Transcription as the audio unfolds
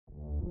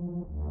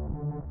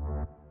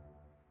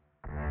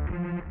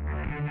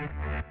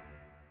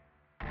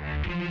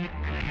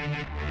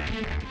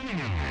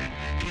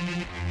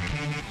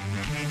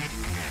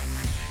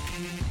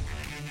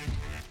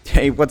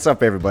Hey, what's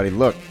up, everybody?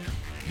 Look,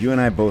 you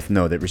and I both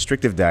know that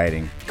restrictive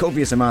dieting,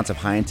 copious amounts of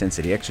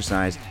high-intensity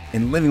exercise,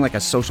 and living like a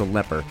social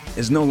leper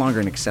is no longer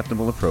an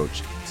acceptable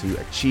approach to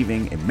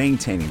achieving and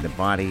maintaining the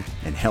body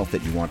and health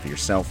that you want for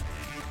yourself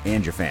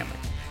and your family.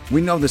 We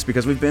know this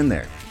because we've been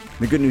there.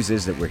 The good news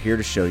is that we're here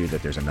to show you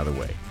that there's another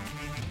way.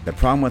 The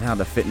problem with how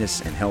the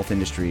fitness and health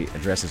industry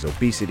addresses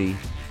obesity,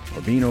 or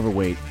being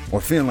overweight,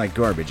 or feeling like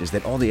garbage is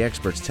that all the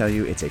experts tell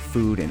you it's a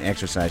food and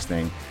exercise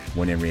thing,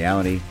 when in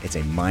reality, it's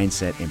a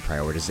mindset and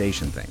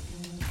prioritization thing.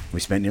 We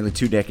spent nearly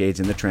 2 decades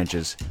in the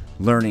trenches,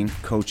 learning,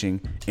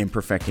 coaching, and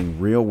perfecting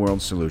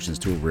real-world solutions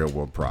to a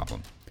real-world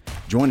problem.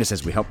 Join us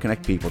as we help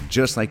connect people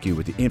just like you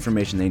with the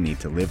information they need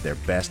to live their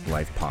best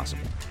life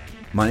possible.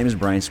 My name is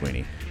Brian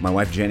Sweeney. My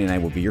wife Jenny and I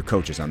will be your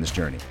coaches on this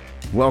journey.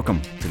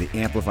 Welcome to the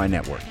Amplify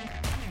Network.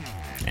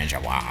 And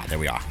there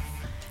we are.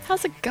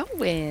 How's it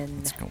going?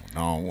 What's going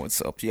on?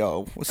 What's up,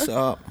 yo? What's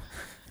up?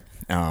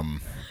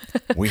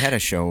 We had a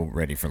show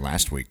ready for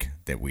last week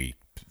that we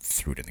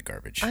threw it in the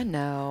garbage. I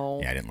know.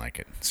 Yeah, I didn't like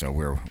it. So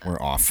we're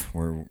off.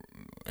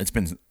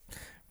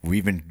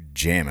 We've been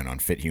jamming on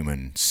Fit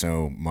Human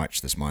so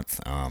much this month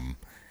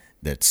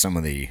that some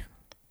of the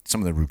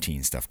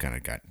routine stuff kind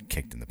of got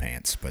kicked in the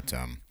pants. But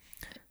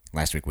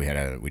last week we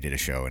did a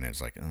show and it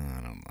was like,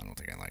 I don't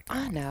think I like that.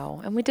 I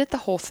know. And we did the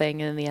whole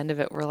thing, and in the end of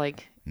it, we're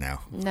like,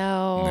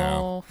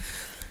 No.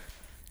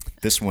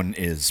 This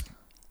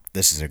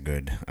is a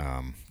good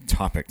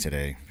topic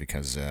today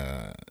because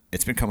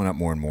it's been coming up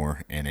more and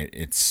more, and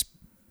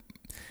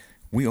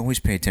we always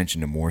pay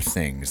attention to more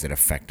things that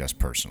affect us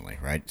personally,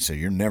 right? So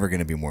you're never going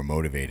to be more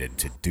motivated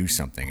to do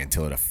something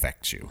until it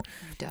affects you.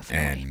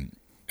 Definitely.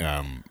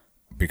 And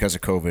because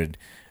of COVID,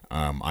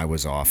 I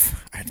was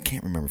off. I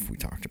can't remember if we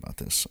talked about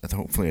this.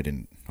 Hopefully I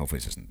didn't. Hopefully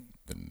this isn't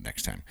the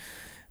next time.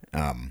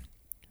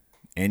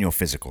 Annual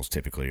physicals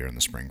typically are in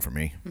the spring for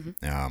me.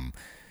 Mm-hmm.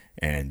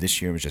 And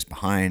this year was just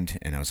behind,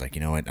 and I was like,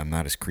 you know what, I'm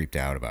not as creeped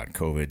out about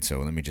COVID, so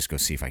let me just go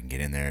see if I can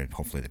get in there.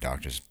 Hopefully the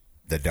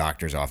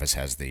doctor's office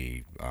has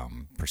the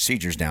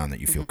procedures down that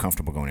you feel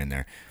comfortable going in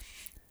there.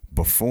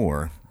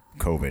 Before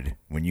COVID,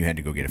 when you had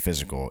to go get a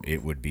physical,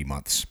 it would be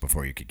months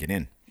before you could get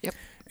in. Yep.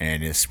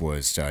 And this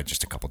was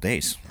just a couple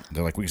days.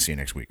 They're like, we can see you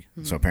next week.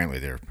 Mm-hmm. So apparently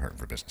they're hurting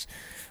for business.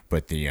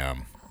 But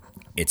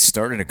it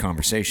started a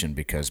conversation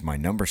because my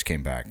numbers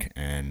came back,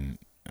 and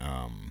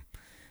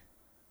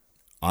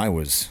I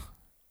was,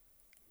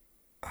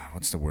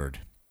 what's the word?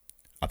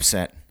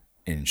 Upset,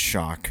 in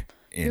shock,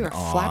 in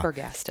awe.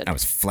 Flabbergasted. I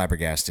was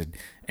flabbergasted,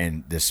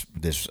 and this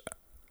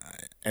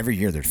every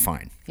year they're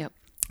fine. Yep.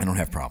 I don't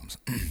have problems,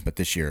 but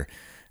this year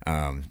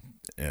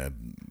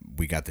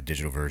we got the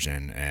digital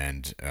version,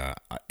 and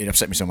it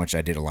upset me so much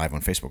I did a live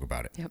on Facebook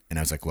about it. Yep. And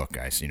I was like, look,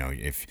 guys,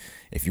 if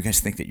you guys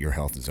think that your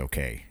health is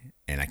okay,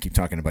 and I keep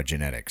talking about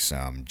genetics.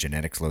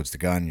 Genetics loads the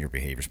gun. Your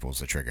behaviors pulls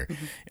the trigger.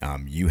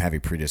 Mm-hmm. You have a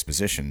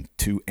predisposition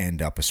to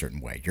end up a certain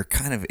way. You're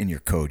kind of in your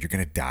code. You're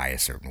going to die a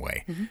certain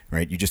way,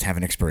 right? You just have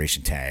an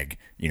expiration tag.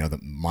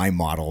 My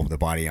model, the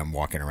body I'm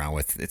walking around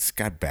with, it's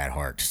got bad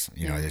hearts.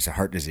 There's a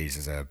heart disease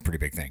is a pretty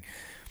big thing.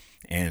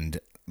 And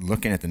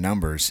looking at the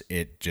numbers,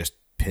 it just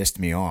pissed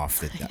me off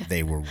that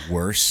they were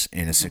worse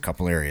in a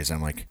couple areas.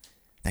 I'm like,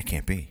 that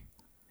can't be.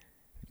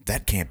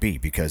 That can't be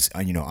because,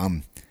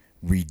 I'm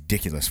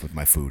ridiculous with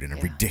my food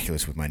and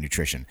ridiculous with my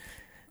nutrition.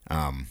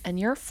 And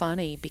you're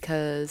funny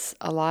because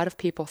a lot of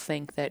people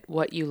think that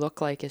what you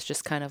look like is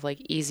just kind of like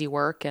easy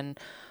work, and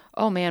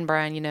oh man,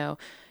 Brian,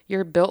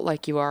 you're built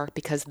like you are,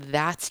 because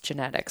that's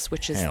genetics,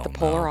 which is the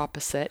polar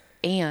opposite.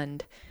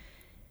 And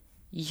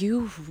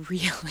you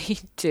really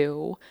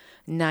do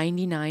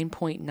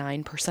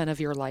 99.9%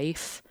 of your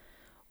life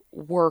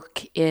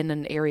work in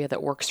an area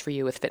that works for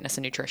you with fitness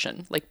and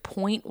nutrition. Like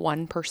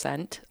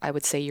 0.1%, I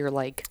would say you're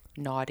like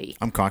naughty.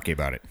 I'm cocky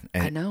about it.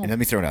 And, I know. And let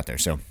me throw it out there.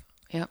 So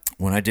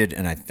when I did,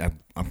 and I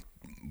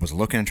was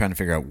looking and trying to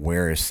figure out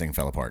where this thing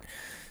fell apart.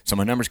 So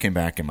my numbers came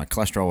back, and my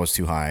cholesterol was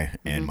too high,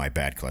 and my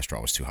bad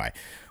cholesterol was too high,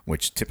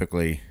 which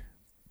typically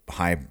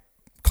high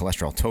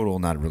cholesterol total,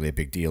 not really a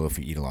big deal if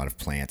you eat a lot of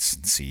plants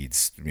and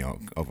seeds,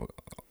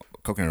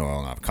 coconut oil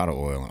and avocado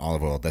oil and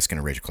olive oil, that's going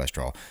to raise your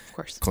cholesterol. Of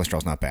course.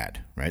 Cholesterol's not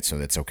bad, right? So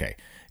that's okay.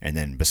 And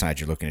then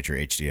besides, you're looking at your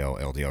HDL,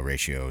 LDL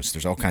ratios.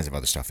 There's all kinds of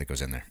other stuff that goes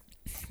in there.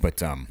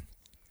 But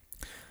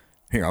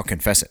here, I'll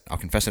confess it. I'll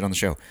confess it on the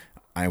show.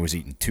 I was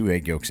eating 2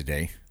 egg yolks a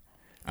day.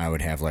 I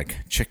would have like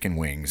chicken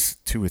wings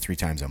 2 or 3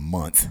 times a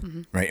month,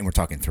 right? And we're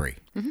talking 3.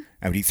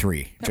 I would eat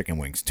 3 chicken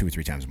wings 2 or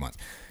 3 times a month.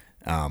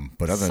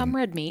 But other some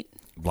red meat.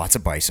 Lots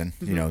of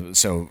bison,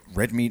 so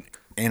red meat,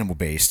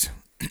 animal-based,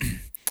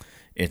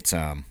 it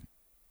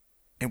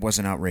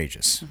wasn't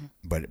outrageous.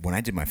 But when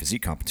I did my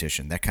physique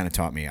competition, that kind of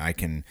taught me I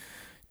can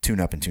tune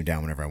up and tune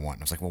down whenever I want.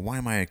 And I was like, well, why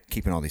am I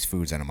keeping all these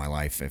foods out of my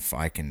life if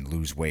I can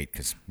lose weight?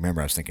 Because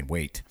remember, I was thinking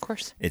weight. Of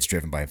course. It's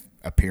driven by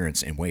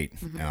appearance and weight.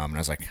 And I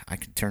was like, I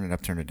can turn it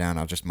up, turn it down.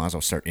 Might as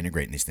well start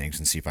integrating these things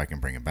and see if I can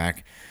bring it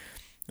back.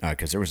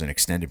 Because there was an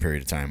extended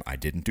period of time I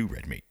didn't do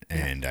red meat.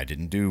 And I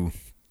didn't do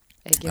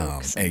egg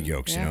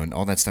yolks, and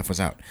all that stuff was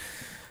out.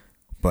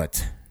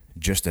 But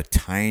just a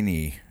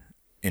tiny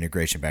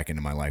integration back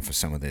into my life with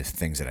some of the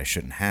things that I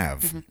shouldn't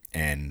have,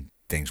 and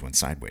things went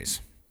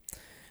sideways.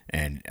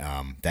 And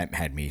that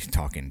had me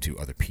talking to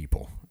other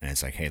people. And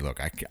it's like, hey, look,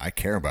 I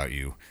care about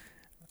you.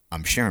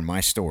 I'm sharing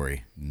my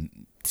story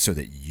so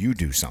that you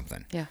do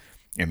something. Yeah.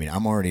 I mean,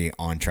 I'm already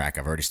on track.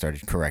 I've already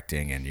started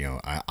correcting, and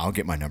I'll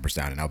get my numbers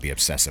down, and I'll be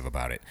obsessive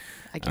about it.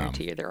 I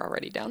guarantee you they're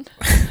already down.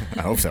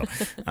 I hope so.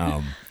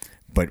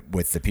 But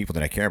with the people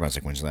that I care about, it's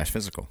like, when's the last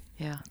physical?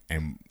 Yeah.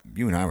 And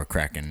you and I were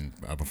cracking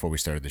before we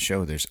started the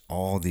show. There's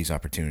all these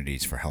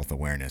opportunities for health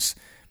awareness,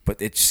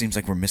 but it seems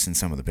like we're missing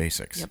some of the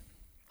basics. Yep,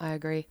 I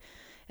agree.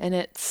 And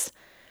it's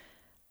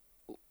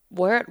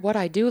what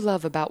I do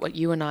love about what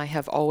you and I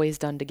have always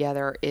done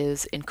together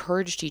is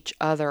encouraged each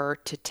other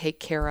to take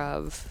care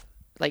of,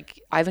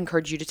 like, I've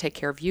encouraged you to take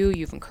care of you.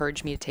 You've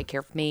encouraged me to take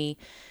care of me.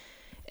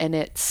 And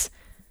it's,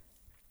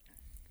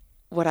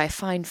 what I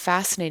find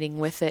fascinating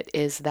with it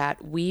is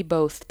that we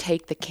both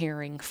take the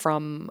caring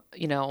from,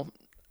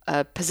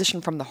 a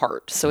position from the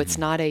heart. So it's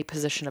not a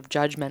position of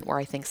judgment where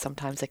I think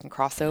sometimes they can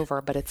cross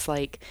over, but it's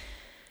like,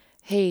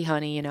 hey,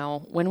 honey,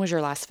 when was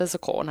your last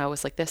physical? And I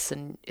was like this,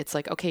 and it's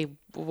like, okay,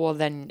 well,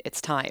 then it's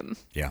time.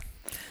 Yeah.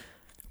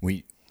 Well,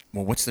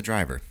 what's the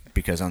driver?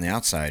 Because on the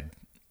outside,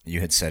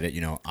 you had said it,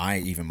 I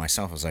even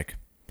myself was like,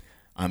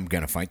 I'm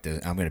going to fight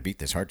I'm going to beat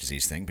this heart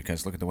disease thing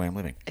because look at the way I'm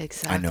living.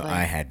 Exactly. I know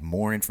I had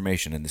more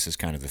information, and this is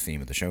kind of the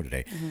theme of the show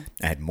today.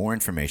 I had more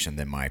information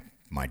than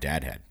my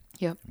dad had.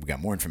 Yep. We got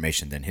more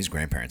information than his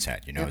grandparents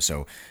had, Yep.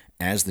 So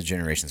as the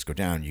generations go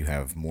down, you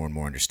have more and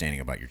more understanding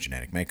about your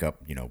genetic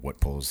makeup,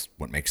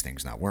 what makes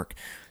things not work.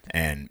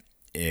 And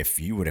if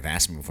you would have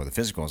asked me before the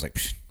physical, I was like,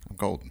 I'm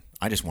golden.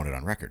 I just want it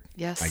on record.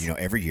 Yes.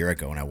 Every year I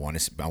go and I want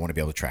to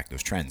be able to track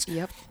those trends.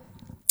 Yep.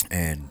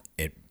 And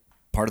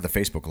part of the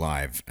Facebook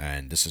Live,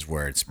 and this is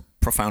where it's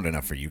profound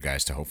enough for you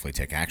guys to hopefully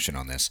take action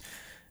on this.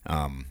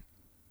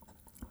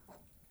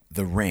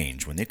 The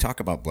range, when they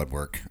talk about blood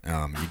work,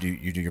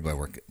 you do your blood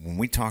work. When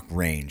we talk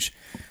range,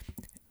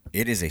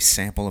 it is a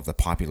sample of the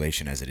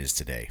population as it is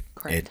today.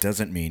 Correct. It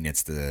doesn't mean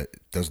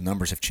those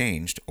numbers have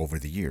changed over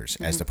the years.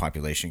 As the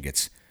population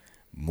gets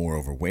more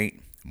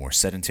overweight, more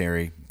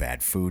sedentary,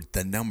 bad food,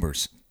 the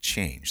numbers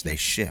change. They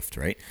shift,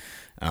 right?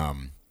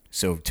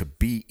 So to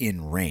be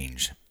in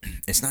range,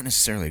 it's not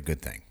necessarily a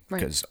good thing, right,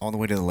 because all the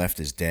way to the left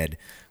is dead,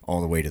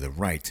 all the way to the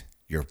right,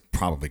 you're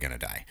probably going to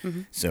die.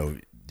 So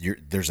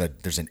there's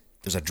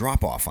a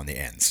drop off on the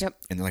ends. Yep.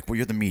 And they're like, well,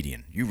 you're the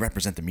median. You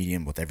represent the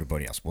median with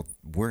everybody else. Well,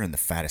 we're in the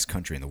fattest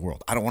country in the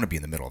world. I don't want to be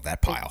in the middle of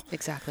that pile.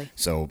 Exactly.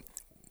 So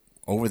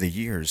over the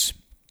years,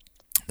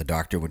 the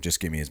doctor would just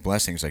give me his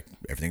blessings, like,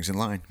 everything's in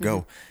line,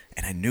 go.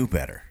 And I knew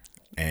better.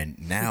 And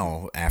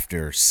now,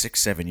 after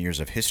 6-7 years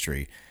of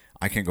history,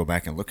 I can go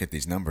back and look at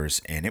these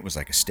numbers, and it was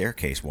like a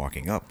staircase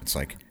walking up. It's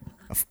like,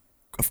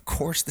 of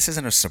course, this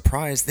isn't a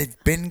surprise.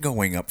 They've been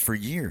going up for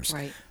years.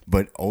 Right.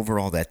 But over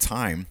all that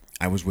time,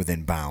 I was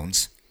within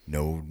bounds.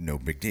 No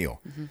big deal.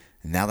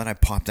 Now that I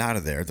popped out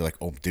of there, they're like,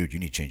 oh, dude, you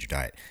need to change your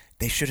diet.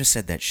 They should have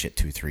said that shit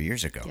 2-3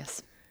 years ago.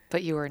 Yes.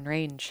 But you were in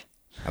range.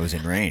 I was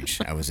in range.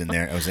 I was in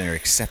their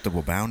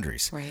acceptable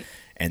boundaries. Right.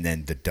 And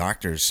then the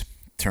doctors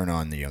turn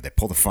on they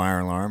pull the fire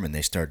alarm, and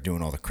they start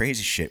doing all the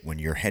crazy shit when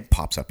your head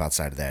pops up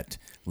outside of that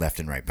left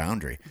and right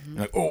boundary.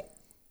 You're like,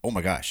 oh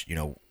my gosh,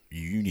 you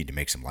need to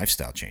make some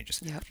lifestyle changes.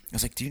 Yep. I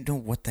was like, do you know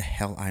what the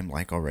hell I'm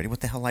like already?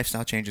 What the hell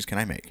lifestyle changes can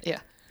I make?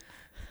 Yeah.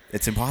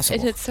 It's impossible.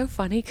 And it's so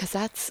funny because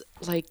that's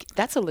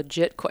a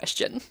legit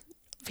question,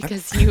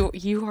 because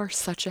you are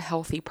such a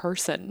healthy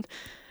person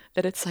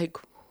that it's like,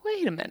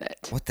 wait a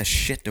minute. What the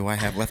shit do I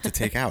have left to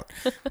take out?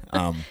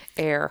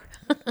 Air.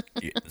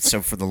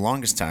 So for the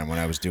longest time when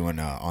I was doing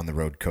on the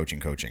road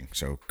coaching,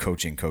 so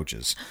coaching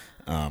coaches,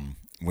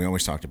 we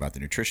always talked about the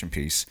nutrition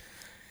piece,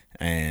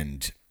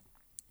 and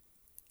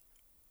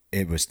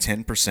it was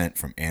 10%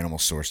 from animal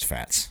sourced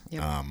fats.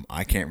 Yep.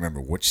 I can't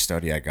remember which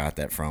study I got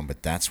that from,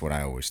 but that's what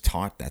I always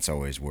taught. That's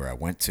always where I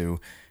went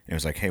to. And it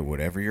was like, hey,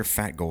 whatever your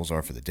fat goals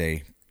are for the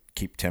day,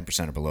 keep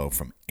 10% or below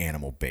from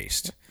animal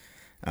based.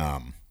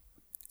 Yep.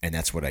 And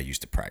that's what I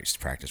used to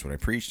practice what I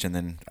preached. And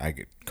then a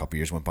couple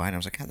years went by, and I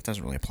was like, that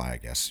doesn't really apply, I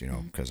guess,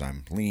 because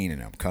I'm lean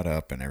and I'm cut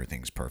up and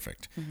everything's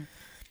perfect.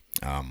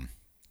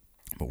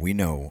 But we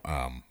know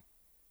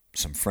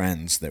some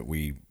friends that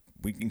we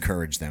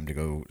encourage them to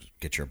go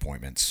get your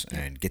appointments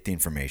and get the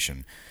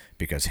information,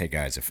 because, hey,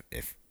 guys,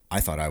 if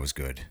I thought I was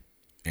good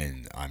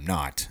and I'm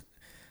not,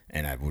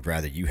 and I would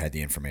rather you had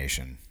the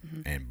information,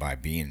 and by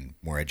being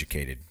more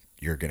educated,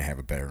 you're going to have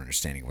a better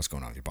understanding of what's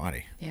going on with your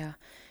body. Yeah.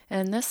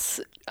 And this,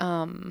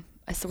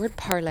 it's the word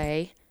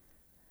parlay.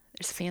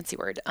 There's a fancy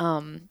word.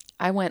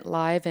 I went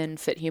live in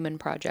Fit Human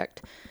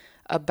Project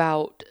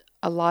about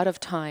a lot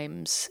of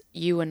times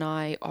you and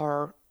I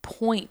are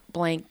point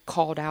blank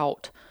called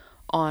out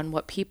on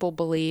what people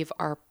believe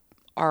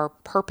our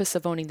purpose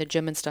of owning the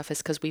gym and stuff is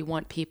because we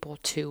want people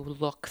to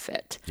look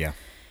fit. Yeah.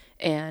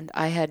 And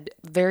I had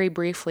very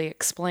briefly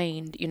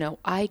explained,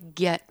 I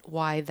get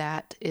why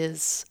that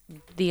is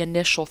the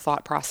initial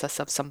thought process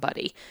of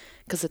somebody.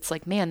 Because it's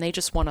like, man, they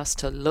just want us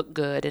to look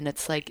good. And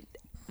it's like,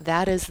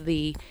 that is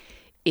the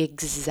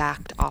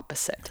exact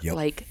opposite. Yep.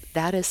 Like,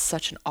 that is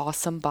such an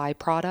awesome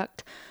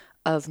byproduct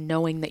of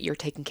knowing that you're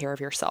taking care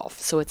of yourself.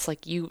 So it's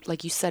like you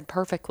said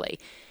perfectly.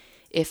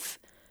 If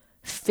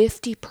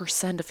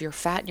 50% of your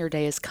fat in your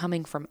day is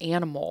coming from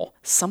animal,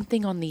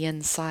 something on the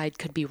inside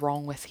could be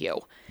wrong with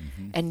you.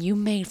 And you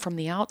may from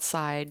the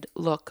outside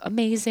look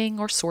amazing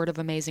or sort of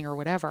amazing or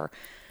whatever,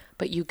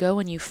 but you go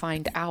and you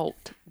find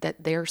out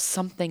that there's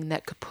something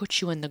that could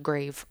put you in the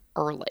grave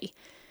early.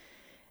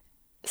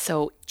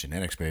 So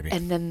Genetics, baby.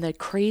 and then the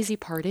crazy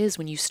part is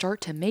when you start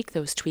to make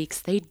those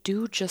tweaks, they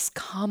do just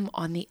come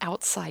on the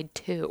outside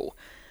too.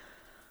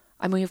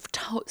 I mean, we've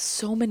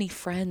so many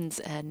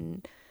friends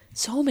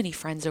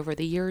over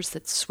the years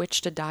that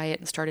switched a diet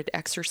and started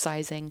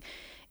exercising,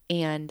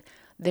 and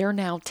they're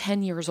now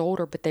 10 years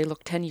older, but they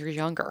look 10 years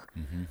younger.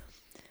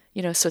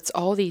 You know, so it's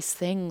all these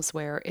things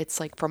where it's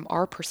like, from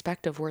our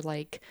perspective, we're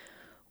like,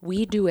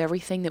 we do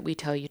everything that we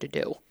tell you to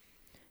do.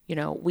 You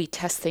know, we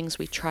test things,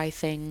 we try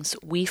things,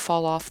 we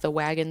fall off the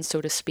wagon,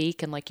 so to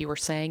speak. And like you were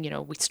saying, you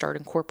know, we start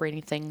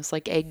incorporating things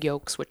like egg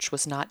yolks, which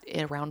was not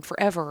around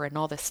forever, and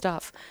all this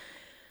stuff.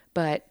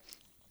 But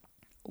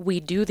we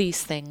do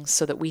these things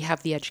so that we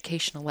have the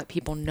education to let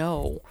people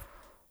know,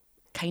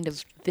 kind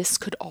of, this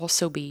could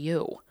also be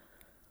you.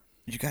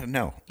 You got to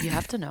know. You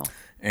have to know.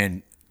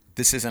 And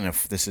this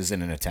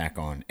isn't an attack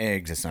on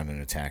eggs. It's not an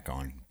attack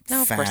on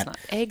No, fat. of course not.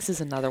 Eggs is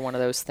another one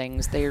of those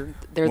things. They're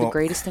the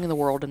greatest thing in the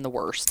world and the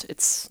worst.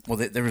 It's all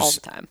the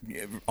time.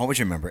 Always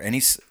remember,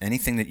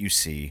 anything that you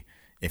see,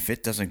 if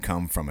it doesn't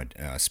come from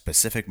a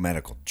specific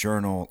medical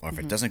journal, or if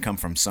it doesn't come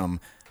from some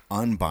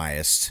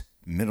unbiased,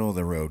 middle of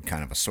the road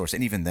kind of a source,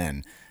 and even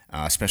then,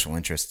 special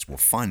interests will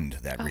fund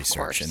that Of research,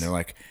 course. and they're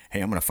like,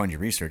 "Hey, I'm going to fund your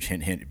research.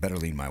 Hint, hint. Better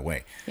lean my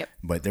way." Yep.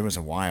 But there was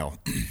a while,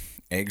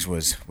 eggs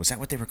was that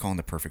what they were calling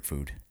the perfect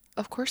food?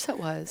 Of course it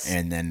was.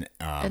 And then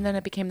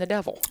it became the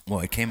devil.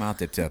 well, it came out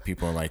that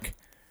people are like,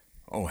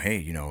 oh, hey,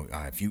 you know,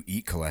 if you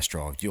eat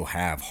cholesterol, you'll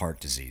have heart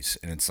disease.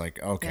 And it's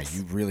like, okay, Yes.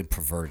 you really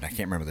perverted. I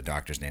can't remember the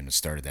doctor's name that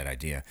started that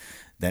idea.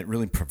 That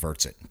really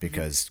perverts it,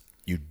 because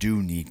you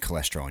do need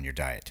cholesterol in your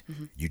diet.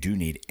 You do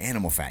need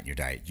animal fat in your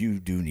diet. You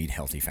do need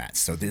healthy fats.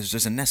 So there's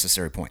just a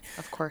necessary point.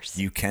 Of course.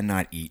 You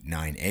cannot eat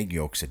 9 egg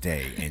yolks a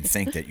day and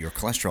think that your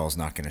cholesterol is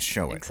not going to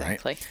show it,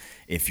 Exactly. right?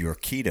 If you're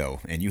keto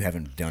and you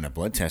haven't done a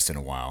blood test in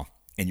a while,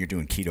 and you're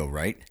doing keto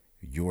right,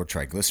 your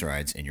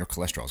triglycerides and your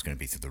cholesterol is going to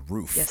be through the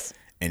roof. Yes.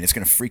 And it's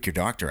going to freak your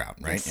doctor out,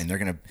 right? Yes. And they're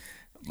going to,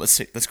 let's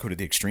go to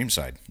the extreme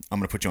side. I'm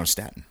going to put you on a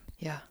statin.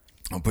 Yeah.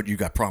 You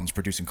got problems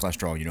producing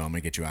cholesterol. You know, I'm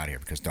going to get you out of here,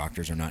 because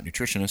doctors are not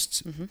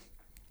nutritionists.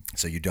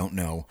 So you don't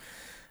know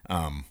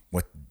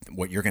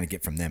what you're going to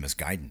get from them as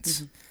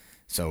guidance.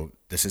 So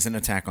this is an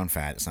attack on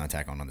fat. It's not an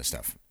attack on other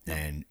stuff. No.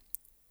 And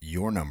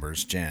your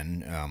numbers,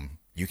 Jen,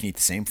 you can eat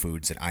the same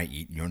foods that I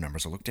eat. Your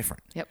numbers will look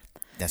different. Yep.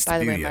 That's By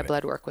the the way, beauty my of it.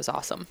 blood work was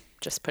awesome.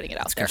 Just putting it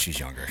out It's there. because she's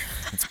younger.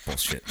 That's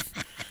bullshit.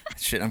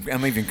 Shit,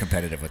 I'm even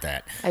competitive with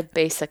that. I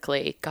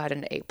basically got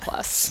an A+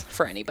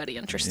 for anybody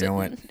interested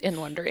what?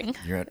 in wondering.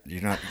 You're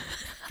not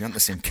in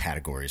the same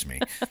category as me.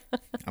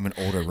 I'm an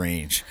older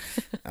range.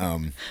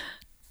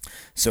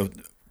 So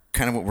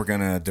kind of what we're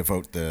gonna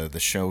devote the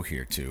show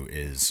here to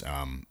is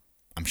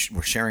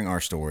we're sharing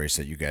our stories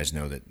so that you guys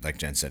know that, like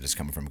Jen said, it's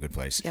coming from a good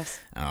place. Yes.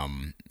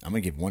 I'm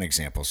gonna give one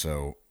example.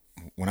 So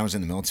when I was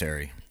in the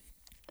military,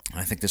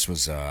 I think this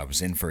was I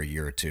was in for a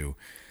year or two.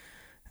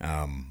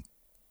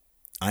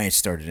 I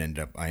ended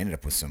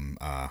up with some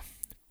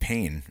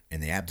pain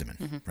in the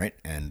abdomen, right?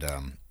 And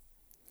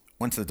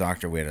went to the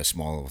doctor. We had a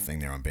small little thing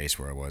there on base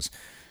where I was.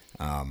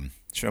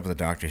 Showed up with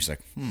the doctor. He's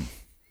like,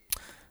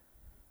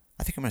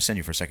 I think I'm going to send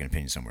you for a second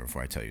opinion somewhere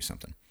before I tell you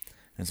something.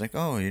 And it's like,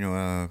 oh, you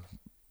know,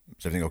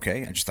 is everything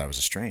okay? I just thought it was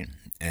a strain.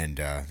 And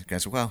the guy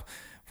said, well,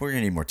 we're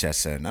going to need more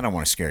tests. And I don't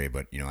want to scare you,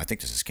 but, you know, I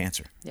think this is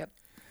cancer. Yep.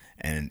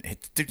 And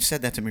dude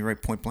said that to me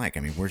right point blank. I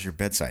mean, where's your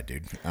bedside,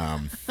 dude?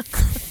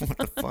 What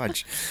the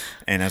fudge?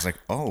 And I was like,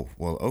 oh,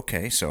 well,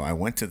 okay. So I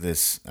went to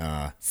this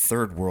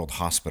third world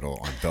hospital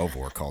on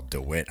Belvoir called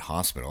DeWitt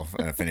Hospital.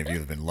 If any of you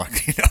have been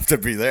lucky enough to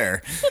be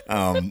there,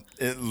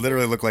 it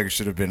literally looked like it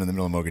should have been in the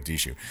middle of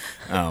Mogadishu.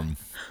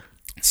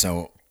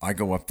 So I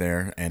go up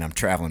there, and I'm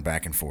traveling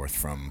back and forth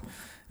from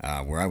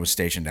where I was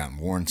stationed out in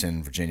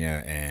Warrenton,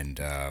 Virginia, and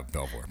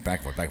Belvoir,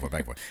 back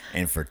and forth.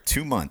 And for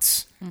 2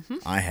 months,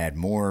 I had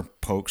more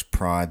pokes,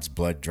 prods,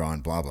 blood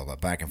drawn, blah, blah, blah,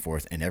 back and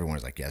forth. And everyone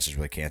was like, yes, it's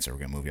really cancer. We're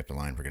going to move you up the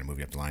line. We're going to move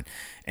you up the line.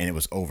 And it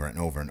was over and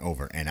over and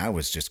over. And I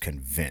was just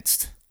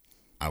convinced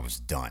I was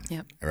done.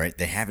 Yep. All right.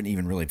 They haven't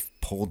even really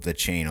pulled the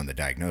chain on the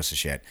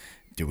diagnosis yet.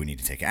 Do we need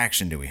to take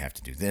action? Do we have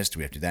to do this? Do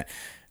we have to do that?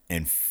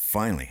 And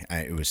finally,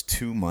 it was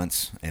 2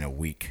 months and a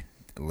week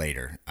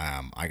later,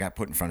 I got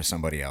put in front of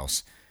somebody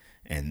else.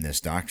 And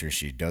this doctor,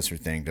 she does her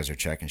thing, does her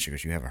check, and she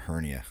goes, you have a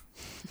hernia.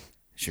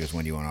 She goes,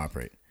 when do you want to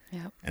operate?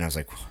 Yep. And I was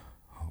like,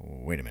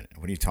 wait a minute,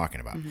 what are you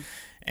talking about?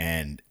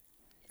 And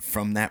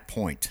from that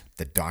point,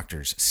 the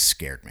doctors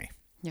scared me.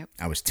 Yep.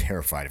 I was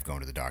terrified of going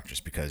to the doctors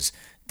because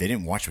they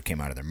didn't watch what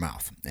came out of their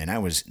mouth. And I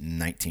was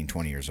 19,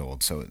 20 years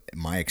old. So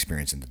my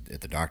experience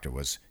at the doctor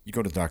was you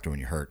go to the doctor when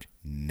you're hurt,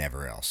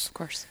 never else. Of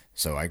course.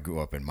 So I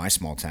grew up in my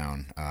small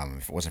town.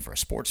 If it wasn't for a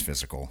sports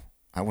physical,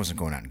 I wasn't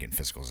going out and getting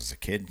physicals as a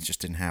kid. It just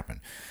didn't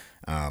happen.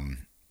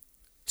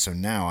 So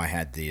now I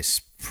had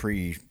this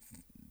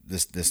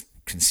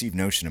conceived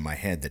notion in my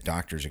head that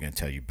doctors are going to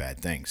tell you bad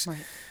things.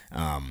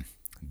 Right.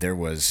 There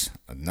was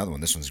another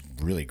one. This one's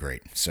really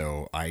great.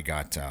 So I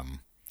got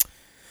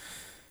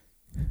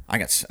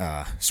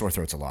sore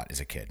throats a lot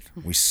as a kid.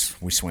 We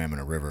swam in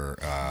a river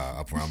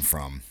up where I'm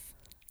from,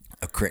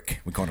 a creek.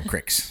 We called them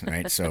cricks,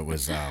 right? So it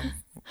was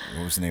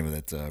what was the name of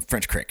it?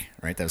 French Creek,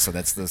 right? So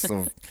that's this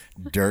little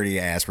dirty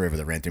ass river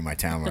that ran through my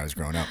town when I was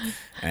growing up.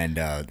 And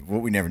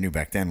what we never knew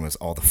back then was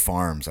all the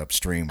farms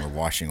upstream were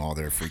washing all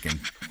their freaking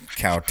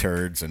cow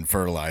turds and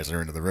fertilizer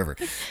into the river.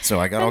 So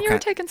I got and you were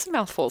taking some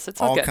mouthfuls. It's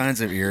all good.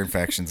 kinds of ear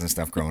infections and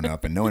stuff growing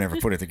up, and no one ever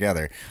put it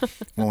together.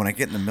 Well, when I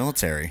get in the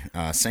military,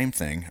 same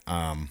thing.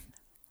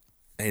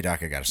 Hey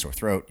doc, I got a sore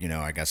throat.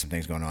 I got some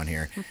things going on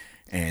here.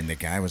 And the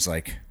guy was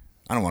like,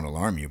 I don't want to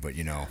alarm you, but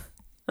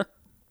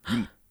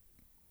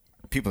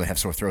people that have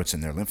sore throats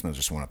and their lymph nodes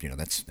are swollen up,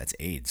 that's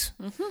AIDS.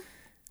 Mm-hmm.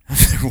 I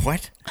was like,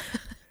 what?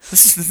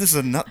 This is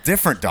a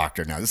different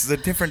doctor now. This is a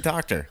different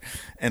doctor.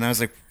 And I was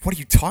like, what are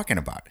you talking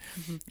about?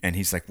 Mm-hmm. And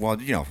he's like, well,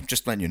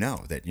 just letting you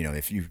know that,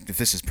 if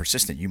this is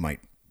persistent, you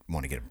might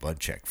want to get a blood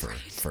check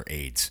for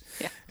AIDS.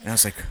 Yeah. And I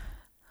was like,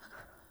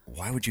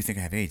 why would you think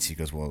I have AIDS? He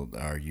goes, well,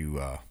 do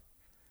you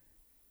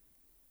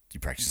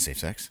practice safe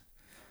sex?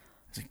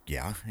 I was like,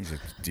 yeah. He's like,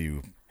 do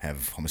you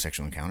have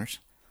homosexual encounters?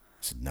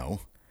 I said,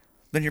 no.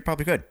 Then you're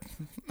probably good.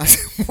 I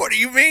said, what do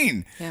you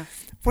mean? Yeah.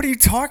 What are you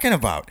talking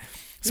about?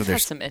 So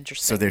there's some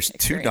interesting. So there's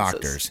two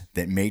doctors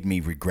that made me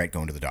regret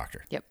going to the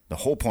doctor. Yep. The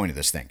whole point of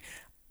this thing.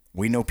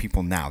 We know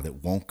people now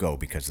that won't go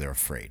because they're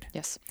afraid.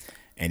 Yes.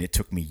 And it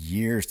took me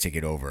years to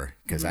get over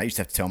because I used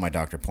to have to tell my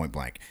doctor point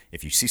blank,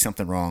 if you see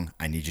something wrong,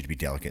 I need you to be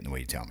delicate in the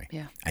way you tell me.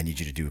 Yeah. I need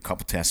you to do a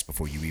couple tests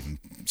before you even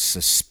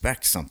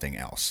suspect something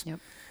else.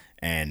 Yep.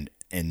 And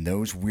in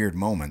those weird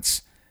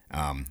moments,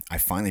 I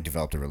finally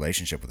developed a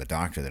relationship with a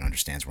doctor that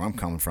understands where I'm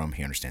coming from.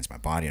 He understands my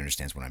body,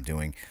 understands what I'm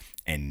doing.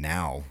 And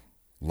now,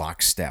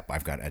 lockstep,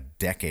 I've got a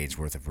decade's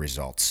worth of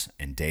results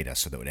and data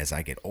so that as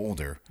I get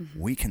older,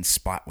 we can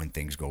spot when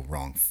things go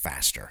wrong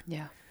faster.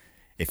 Yeah.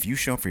 If you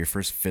show up for your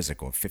first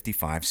physical at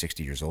 55,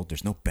 60 years old,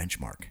 there's no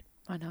benchmark.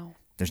 I know.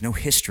 There's no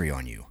history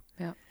on you.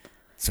 Yeah.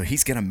 So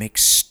he's going to make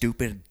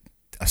stupid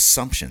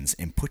assumptions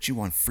and put you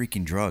on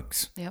freaking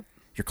drugs. Yep.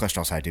 Your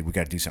cholesterol's high, dude. We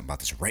got to do something about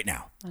this right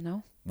now. I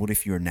know. What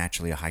if you're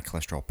naturally a high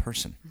cholesterol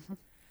person? Mm-hmm.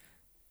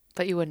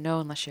 But you wouldn't know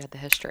unless you had the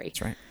history.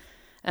 That's right.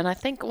 And I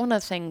think one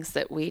of the things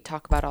that we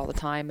talk about all the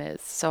time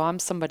is, so I'm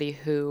somebody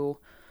who,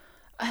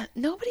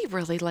 nobody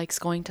really likes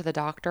going to the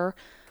doctor.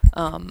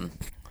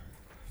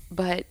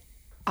 But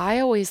I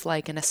always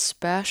like, and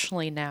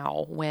especially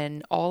now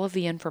when all of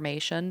the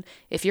information,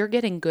 if you're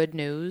getting good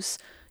news,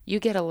 you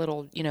get a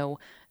little,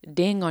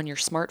 ding on your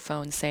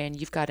smartphone saying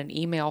you've got an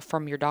email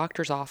from your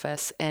doctor's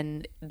office.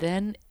 And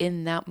then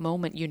in that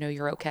moment,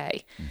 you're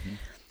okay. Mm-hmm.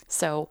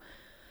 So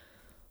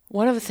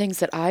one of the things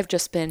that I've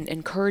just been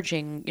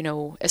encouraging,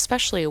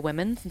 especially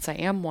women, since I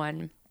am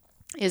one,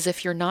 is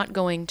if you're not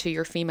going to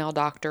your female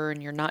doctor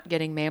and you're not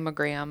getting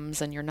mammograms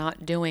and you're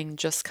not doing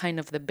just kind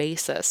of the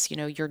basis,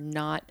 you're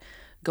not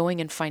going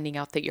and finding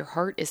out that your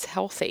heart is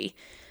healthy.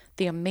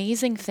 The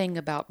amazing thing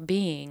about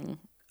being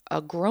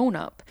a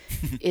grown-up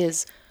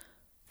is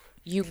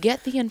you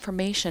get the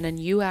information and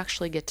you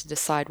actually get to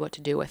decide what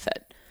to do with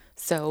it.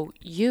 So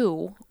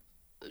you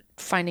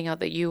finding out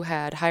that you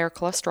had higher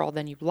cholesterol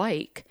than you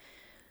like,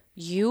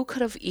 you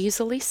could have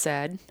easily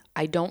said,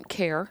 I don't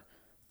care.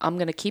 I'm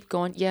going to keep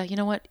going. Yeah, you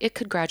know what? It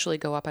could gradually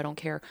go up. I don't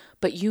care.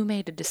 But you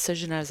made a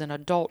decision as an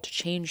adult to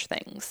change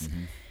things.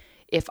 Mm-hmm.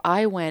 If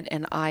I went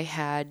and I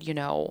had,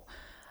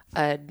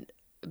 a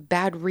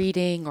bad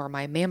reading or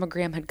my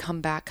mammogram had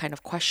come back kind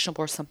of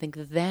questionable or something,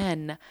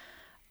 then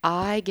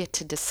I get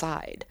to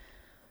decide.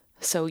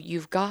 So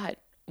you've got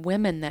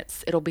women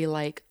it'll be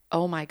like,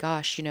 oh my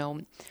gosh,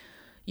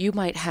 you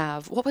might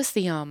have, what was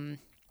the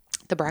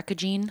BRCA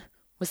gene?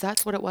 Was that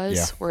what it was?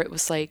 Yeah. Where it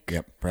was like...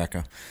 Yep,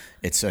 BRCA.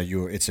 It's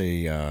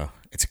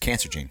a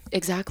cancer gene.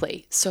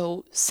 Exactly.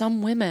 So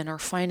some women are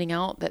finding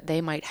out that they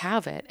might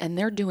have it, and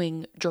they're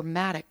doing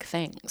dramatic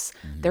things.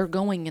 Mm-hmm. They're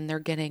going and they're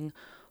getting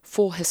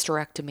full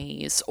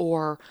hysterectomies,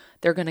 or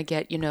they're going to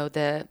get,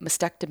 the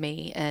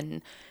mastectomy,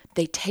 and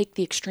they take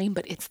the extreme,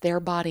 but it's their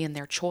body and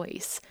their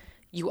choice.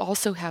 You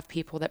also have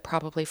people that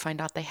probably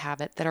find out they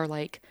have it that are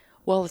like,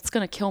 well, it's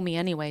going to kill me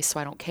anyway, so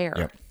I don't care.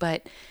 Yep.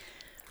 But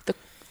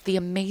the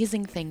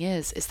amazing thing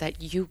is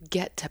that you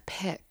get to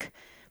pick,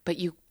 but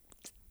you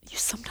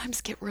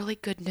sometimes get really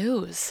good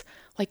news.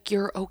 Like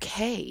you're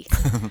okay,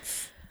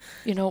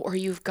 or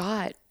you've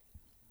got,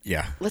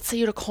 let's say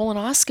you had a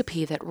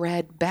colonoscopy that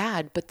read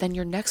bad, but then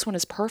your next one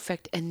is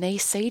perfect. And they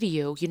say to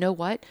you, you know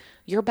what?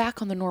 You're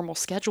back on the normal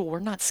schedule.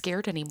 We're not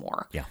scared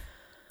anymore. Yeah.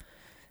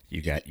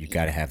 You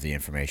got to have the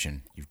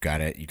information. You got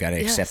to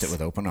accept it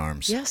with open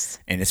arms. Yes.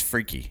 And it's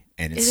freaky.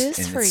 And It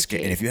is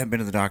freaky. And if you haven't been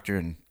to the doctor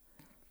in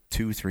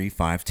 2, 3,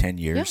 5, 10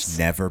 years, Yes.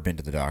 never been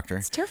to the doctor,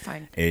 It's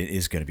terrifying. it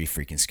is going to be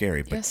freaking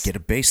scary. But Yes. get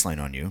a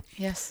baseline on you.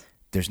 Yes.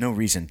 There's no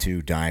reason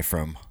to die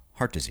from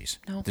heart disease.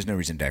 No. There's no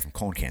reason to die from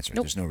colon cancer.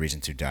 Nope. There's no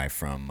reason to die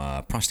from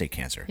prostate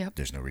cancer. Yep.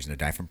 There's no reason to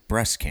die from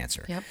breast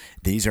cancer. Yep.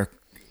 These are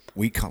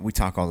we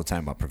talk all the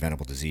time about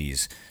preventable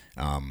disease.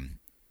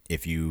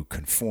 If you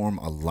conform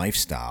a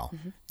lifestyle,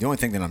 the only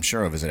thing that I'm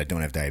sure of is that I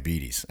don't have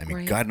diabetes. I mean,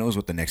 Right. God knows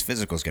what the next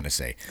physical is going to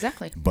say.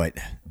 Exactly. But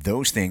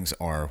those things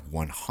are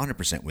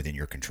 100% within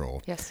your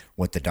control. Yes.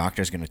 What the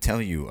doctor is going to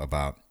tell you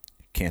about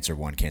cancer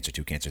 1, cancer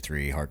 2, cancer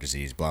 3, heart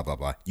disease, blah, blah,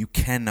 blah, you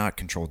cannot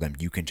control them.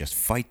 You can just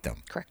fight them.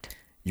 Correct.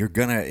 You're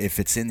going to, if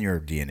it's in your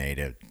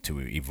DNA to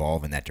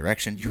evolve in that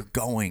direction, you're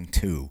going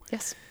to.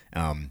 Yes.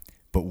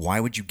 But why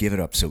would you give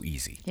it up so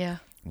easy? Yeah.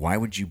 Why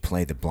would you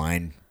play the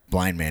blind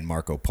man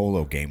Marco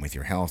Polo game with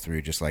your health where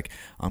you're just like,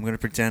 I'm going to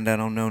pretend I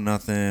don't know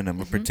nothing. I'm going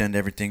to pretend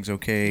everything's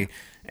okay.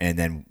 And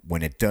then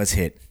when it does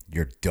hit,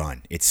 you're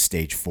done. It's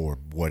stage 4,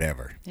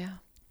 whatever. Yeah.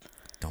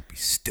 Don't be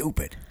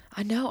stupid.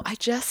 I know. I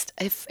just,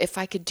 if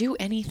I could do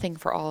anything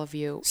for all of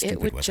you, Stupid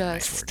it would wasn't a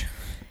just,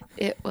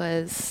 nice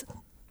word.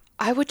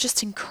 I would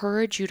just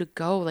encourage you to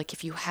go. Like,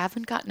 if you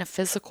haven't gotten a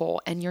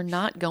physical and you're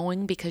not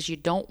going because you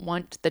don't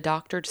want the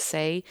doctor to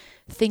say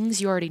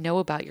things you already know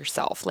about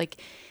yourself, like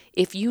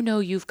if you know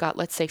you've got,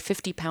 let's say,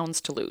 50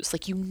 pounds to lose,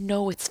 like, you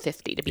know it's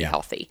 50 to be Yeah.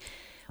 healthy,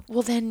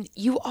 well, then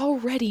you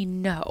already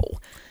know.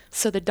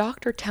 So the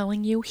doctor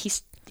telling you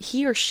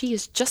he or she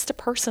is just a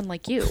person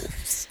like you.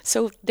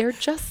 So they're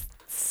just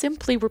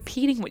simply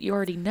repeating what you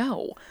already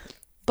know.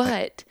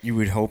 But You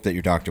would hope that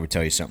your doctor would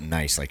tell you something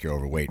nice, like you're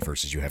overweight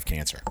versus you have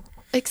cancer.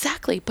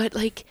 exactly. But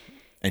like,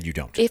 And you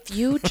don't. if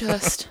you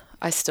just,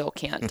 I still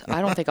can't.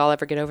 I don't think I'll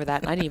ever get over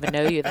that. And I didn't even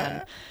know you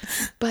then.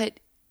 But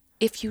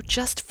if you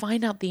just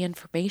find out the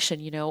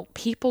information,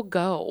 people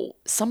go,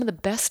 some of the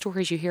best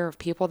stories you hear of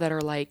people that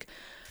are like,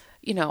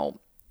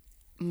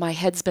 my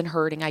head's been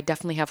hurting. I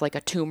definitely have like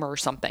a tumor or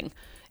something.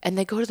 And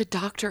they go to the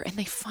doctor and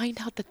they find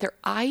out that their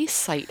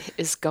eyesight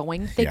is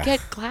going. They Yeah. get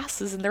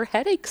glasses and their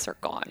headaches are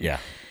gone. Yeah.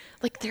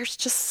 Like, there's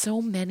just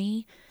so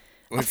many.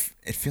 Well,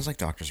 it feels like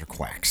doctors are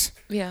quacks.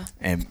 Yeah.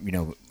 And,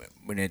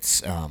 when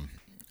it's,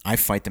 I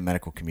fight the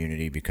medical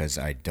community because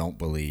I don't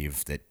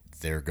believe that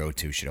their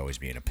go-to should always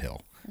be in a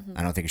pill.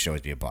 I don't think it should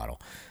always be a bottle.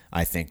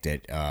 I think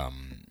that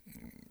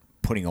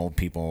putting old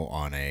people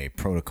on a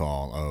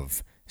protocol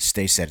of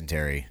stay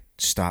sedentary,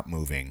 stop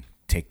moving,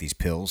 take these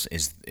pills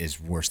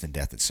is worse than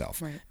death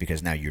itself. Right.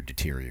 Because now you're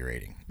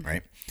deteriorating,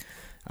 right?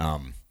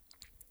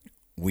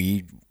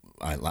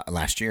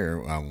 Last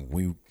year,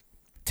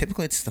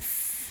 typically it's the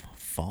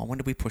fall. When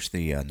did we push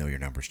the Know Your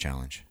Numbers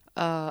challenge?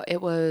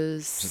 It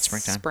was it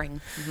springtime?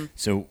 Spring.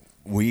 So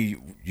we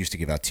used to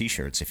give out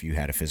T-shirts. If you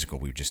had a physical,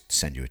 we would just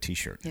send you a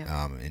T-shirt.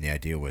 Yeah. And the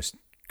idea was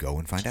go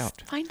and find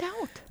out. Find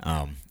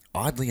out.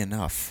 Oddly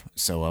enough,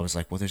 so I was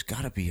like, well, there's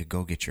got to be a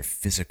go get your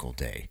physical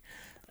day.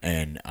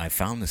 And I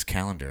found this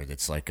calendar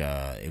that's like,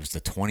 it was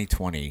the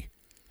 2020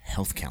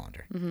 health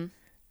calendar.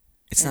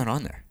 It's not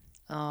on there.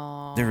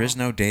 Oh. There is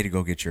no day to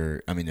go get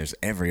your, there's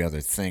every other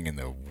thing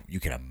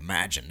you can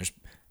imagine.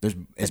 There's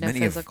as no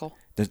many physical.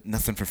 There's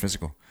nothing for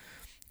physical.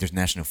 There's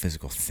National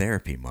Physical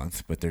Therapy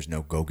Month, but there's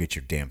no go get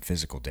your damn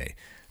physical day.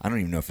 I don't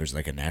even know if there's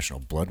like a National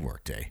Blood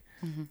Work Day.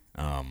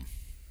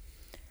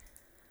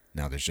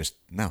 No,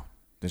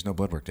 there's no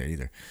blood work day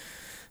either.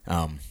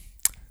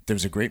 There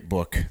was a great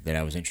book that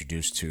I was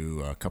introduced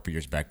to a couple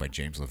years back by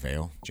Jim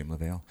LaVale.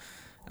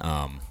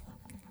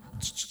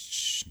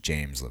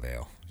 James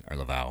LaVale, or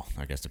Laval,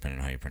 I guess, depending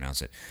on how you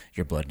pronounce it.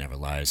 Your Blood Never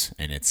Lies,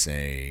 and it's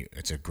a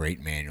great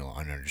manual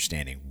on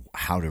understanding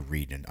how to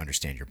read and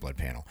understand your blood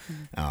panel.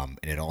 And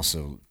it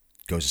also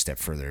goes a step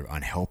further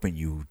on helping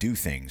you do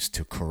things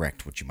to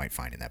correct what you might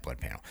find in that blood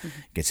panel.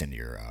 Gets into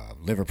your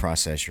liver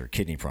process, your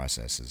kidney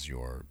processes,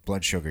 your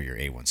blood sugar, your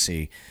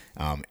A1C,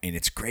 and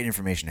it's great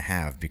information to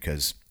have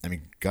because,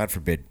 God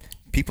forbid,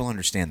 people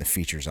understand the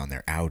features on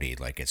their Audi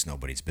like it's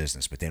nobody's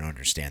business, but they don't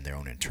understand their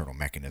own internal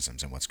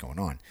mechanisms and what's going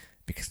on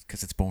because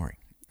it's boring.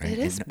 Right? It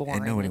is and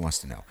boring. nobody wants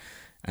to know,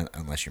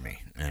 unless you're me,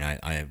 and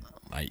I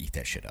eat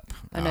that shit up.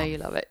 I know you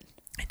love it.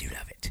 I do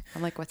love it.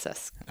 I'm like, what's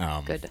this?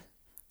 Good.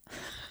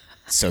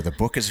 So the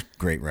book is a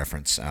great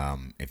reference.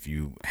 If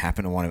you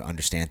happen to want to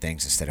understand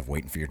things instead of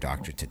waiting for your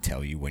doctor to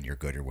tell you when you're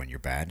good or when you're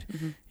bad,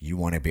 you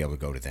want to be able to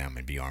go to them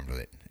and be armed with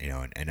it,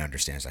 and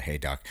understand. It's like, hey,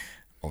 doc,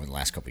 over the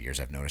last couple of years,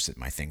 I've noticed that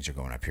my things are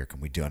going up here.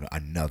 Can we do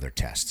another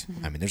test?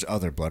 There's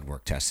other blood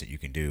work tests that you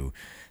can do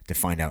to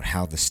find out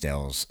how the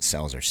cells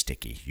are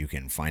sticky. You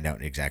can find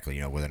out exactly,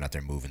 whether or not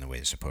they're moving the way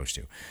they're supposed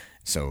to.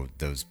 So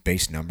those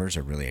base numbers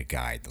are really a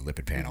guide. The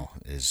lipid panel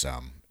is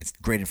it's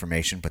great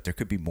information, but there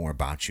could be more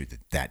about you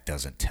that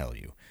doesn't tell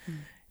you.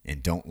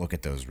 And don't look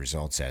at those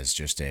results as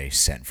just a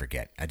set and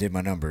forget. I did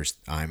my numbers.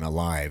 I'm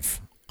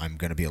alive. I'm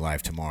going to be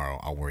alive tomorrow.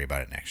 I'll worry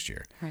about it next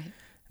year. Right.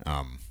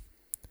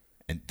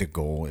 And the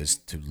goal is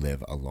to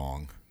live a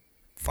long,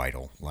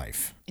 vital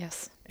life.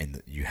 Yes.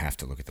 And you have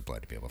to look at the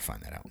blood to be able to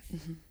find that out.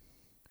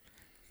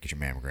 get your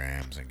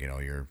mammograms and get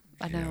all your,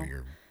 I you know, know.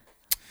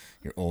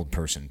 your old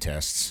person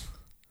tests,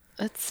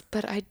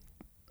 But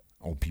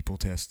old people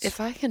tests, if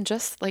I can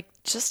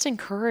just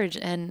encourage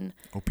and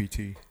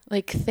OPT.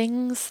 like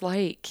things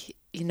like,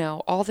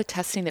 all the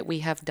testing that we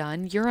have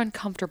done, you're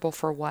uncomfortable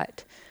for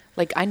what?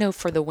 Like I know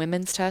for the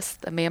women's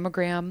test, the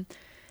mammogram,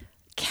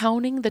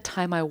 counting the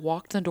time I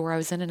walked in the door, I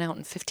was in and out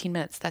in 15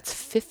 minutes. That's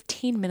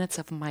 15 minutes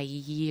of my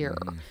year.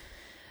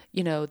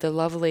 The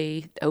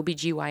lovely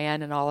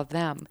OBGYN and all of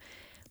them.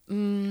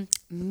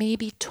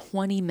 Maybe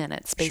 20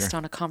 minutes based Sure.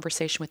 on a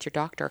conversation with your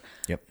doctor.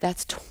 Yep.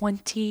 That's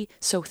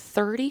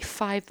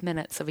 35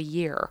 minutes of a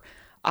year.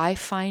 I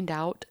find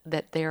out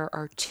that there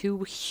are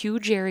 2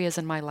 huge areas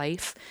in my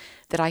life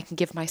that I can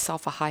give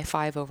myself a high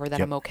five over that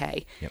Yep. I'm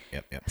okay.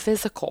 Yep.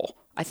 Physical,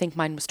 I think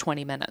mine was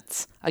 20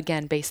 minutes.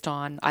 Again, based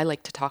on, I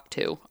like to talk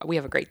to, we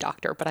have a great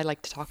doctor, but I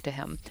like to talk to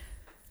him.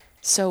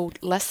 So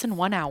less than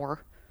 1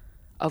 hour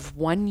of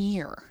 1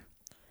 year,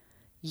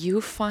 you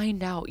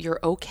find out you're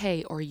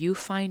okay, or you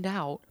find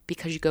out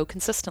because you go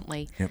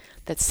consistently Yep.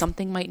 that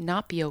something might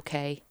not be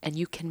okay, and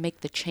you can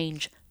make the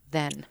change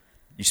then.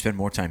 You spend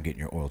more time getting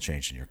your oil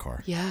changed in your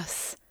car.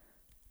 Yes.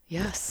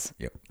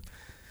 Yep.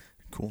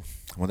 Cool.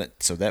 Well,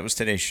 that was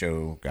today's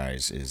show,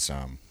 guys. Is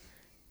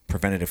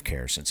preventative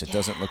care. Since it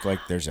doesn't look like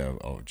there's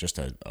there's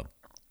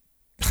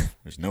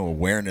no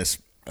awareness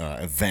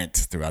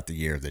event throughout the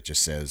year that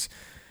just says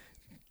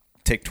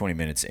take 20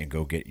 minutes and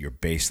go get your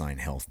baseline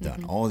health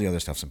done. All the other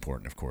stuff's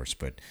important, of course,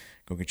 but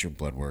go get your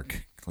blood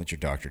work. Let your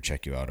doctor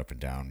check you out up and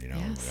down.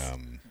 Yes.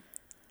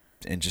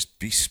 And just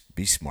be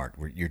smart.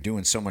 You're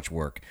doing so much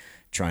work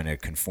trying to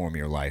conform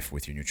your life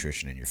with your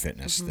nutrition and your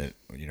fitness that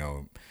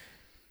and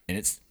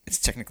it's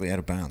technically out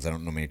of bounds. I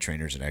don't know many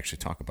trainers that actually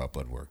talk about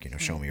blood work.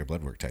 Show me your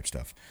blood work type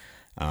stuff.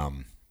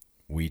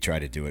 We try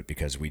to do it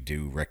because we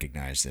do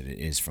recognize that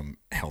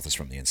health is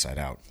from the inside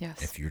out.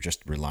 Yes. If you're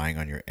just relying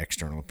on your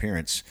external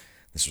appearance,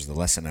 this was the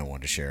lesson I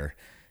wanted to share.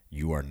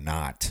 You are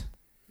not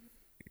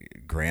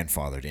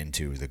grandfathered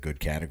into the good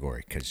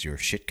category because your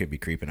shit could be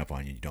creeping up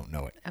on you. You don't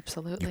know it.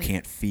 Absolutely. You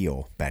can't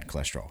feel bad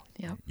cholesterol.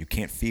 Yep. You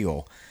can't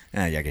feel,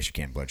 I guess you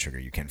can blood sugar.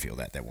 You can feel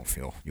that. That won't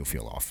feel, you'll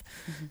feel off.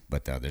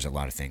 But there's a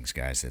lot of things,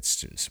 guys, that's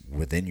just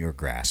within your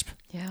grasp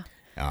Yeah.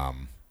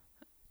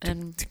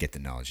 to get the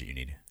knowledge that you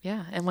need.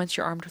 Yeah. And once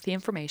you're armed with the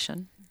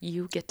information,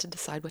 you get to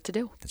decide what to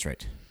do. That's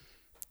right.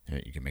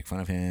 You can make fun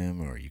of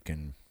him or you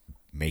can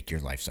make your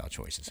lifestyle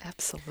choices.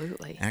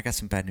 Absolutely. And I got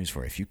some bad news for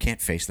you. If you can't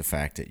face the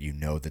fact that you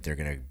know that they're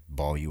going to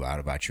ball you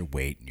out about your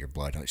weight and your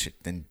blood,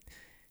 then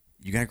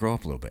you got to grow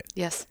up a little bit.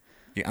 Yes.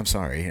 Yeah, I'm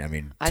sorry. I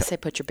mean, I say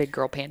put your big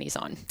girl panties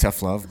on.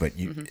 tough love, but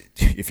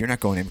if you're not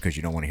going in because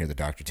you don't want to hear the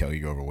doctor tell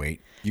you you're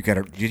overweight, you got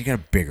a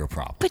bigger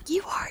problem. But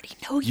you already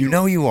know You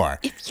know you are.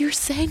 If you're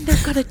saying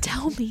they're going to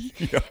tell me,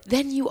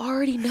 then you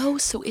already know.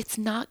 So it's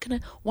not going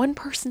to, one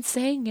person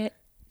saying it,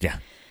 Yeah.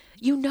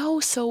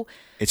 So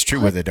It's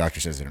true whether the doctor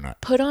says it or not.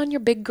 put on your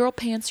big girl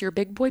pants, your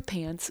big boy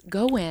pants,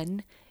 go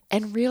in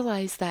and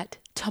realize that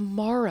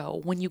tomorrow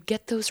when you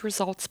get those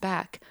results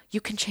back,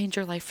 you can change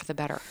your life for the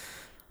better.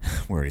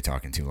 We're already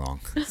talking too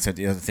long. So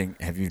the other thing,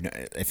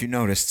 if you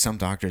noticed, some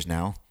doctors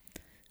now,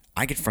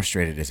 I get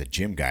frustrated as a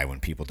gym guy when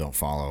people don't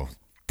follow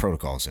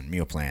protocols and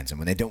meal plans, and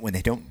when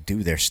they don't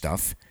do their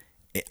stuff,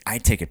 I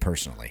take it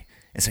personally.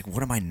 It's like,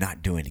 what am I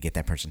not doing to get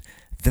that person?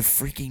 The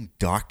freaking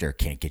doctor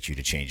can't get you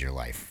to change your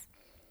life.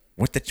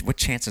 What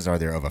chances are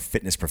there of a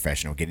fitness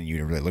professional getting you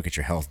to really look at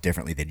your health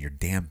differently than your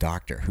damn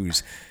doctor?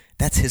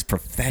 That's his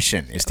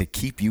profession, is to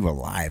keep you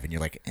alive, and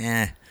you're like,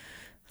 I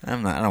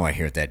don't want to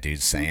hear what that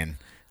dude's saying.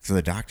 So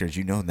the doctors,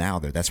 now,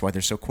 that's why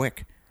they're so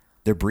quick.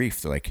 They're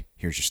brief. They're like,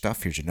 here's your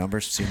stuff, here's your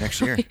numbers, see you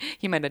next year.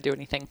 You might not do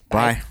anything.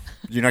 Bye.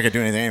 You're not going to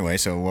do anything anyway,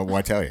 so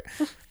why tell you?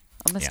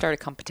 I'm going to start a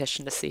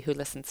competition to see who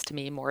listens to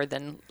me more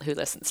than who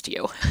listens to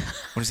you.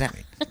 What does that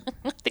mean?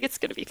 I think it's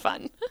going to be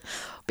fun.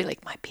 I'll be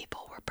like, my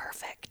people were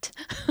perfect.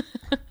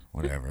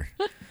 Whatever.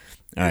 All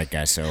right,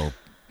 guys, so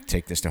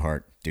take this to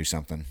heart. Do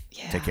something.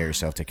 Yeah. Take care of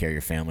yourself. Take care of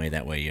your family.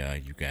 That way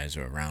you guys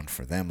are around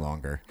for them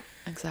longer.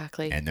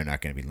 Exactly. And they're not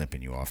going to be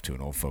limping you off to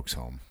an old folks'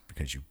 home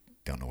because you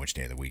don't know which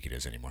day of the week it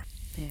is anymore.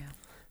 Yeah.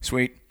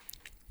 Sweet.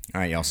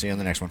 All right, y'all. See you on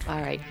the next one.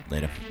 All right.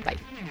 Later. Bye.